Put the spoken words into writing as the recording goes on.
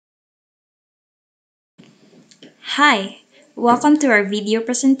Hi, welcome to our video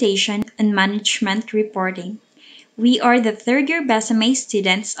presentation on management reporting. We are the third year BSMA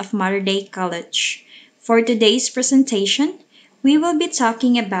students of Mater Dei College. For today's presentation, we will be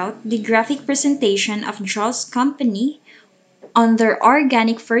talking about the graphic presentation of Jarls company on their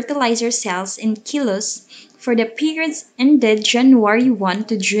organic fertilizer sales in kilos for the periods ended January 1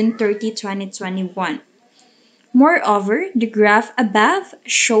 to June 30, 2021. Moreover, the graph above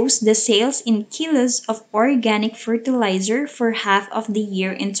shows the sales in kilos of organic fertilizer for half of the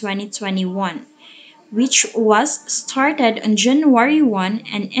year in 2021, which was started on January 1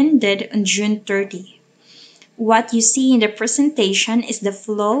 and ended on June 30. What you see in the presentation is the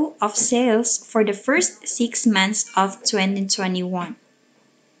flow of sales for the first 6 months of 2021.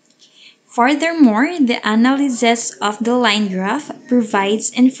 Furthermore, the analysis of the line graph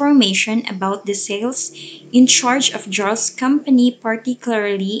provides information about the sales in charge of Jarls company,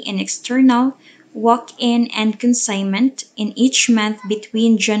 particularly in external, walk-in, and consignment in each month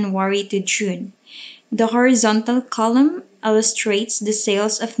between January to June. The horizontal column illustrates the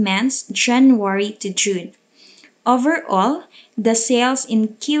sales of months January to June. Overall, the sales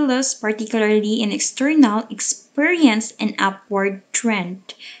in kilos, particularly in external, experienced an upward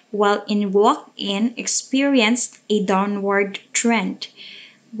trend, while in walk-in experienced a downward trend,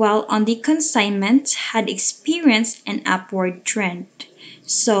 while on the consignment had experienced an upward trend.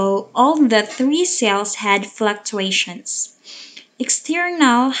 So all the three sales had fluctuations.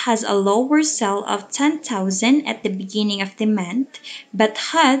 External has a lower sale of 10,000 at the beginning of the month, but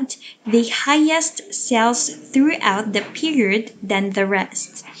had the highest sales throughout the period than the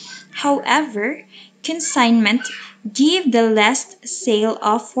rest. However, consignment gave the last sale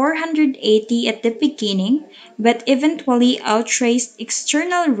of 480 at the beginning, but eventually outraced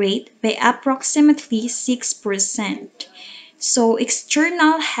external rate by approximately 6%. So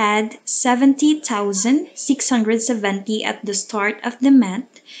external had 70,670 at the start of the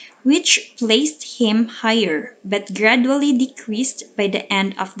month, which placed him higher, but gradually decreased by the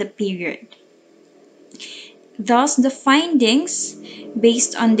end of the period. Thus, the findings,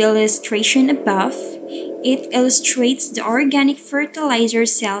 based on the illustration above, it illustrates the organic fertilizer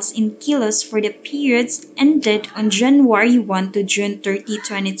sales in kilos for the periods ended on January 1 to June 30,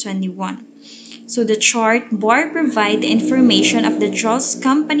 2021. So the chart bar provides the information of the Jarls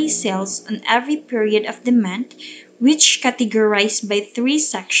company sales on every period of the month, which categorized by three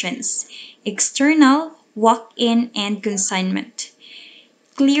sections: external, walk-in, and consignment.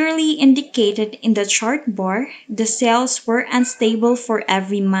 Clearly indicated in the chart bar, the sales were unstable for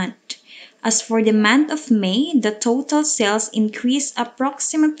every month. As for the month of May, the total sales increased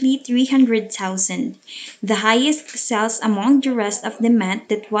approximately 300,000, the highest sales among the rest of the month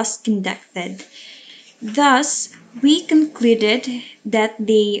that was conducted. Thus, we concluded that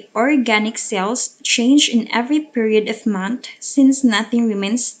the organic sales change in every period of month, since nothing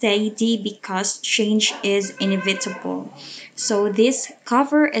remains steady because change is inevitable. So this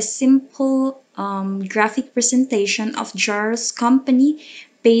cover a simple graphic presentation of Jarls company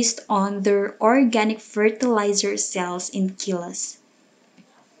based on their organic fertilizer sales in kilos.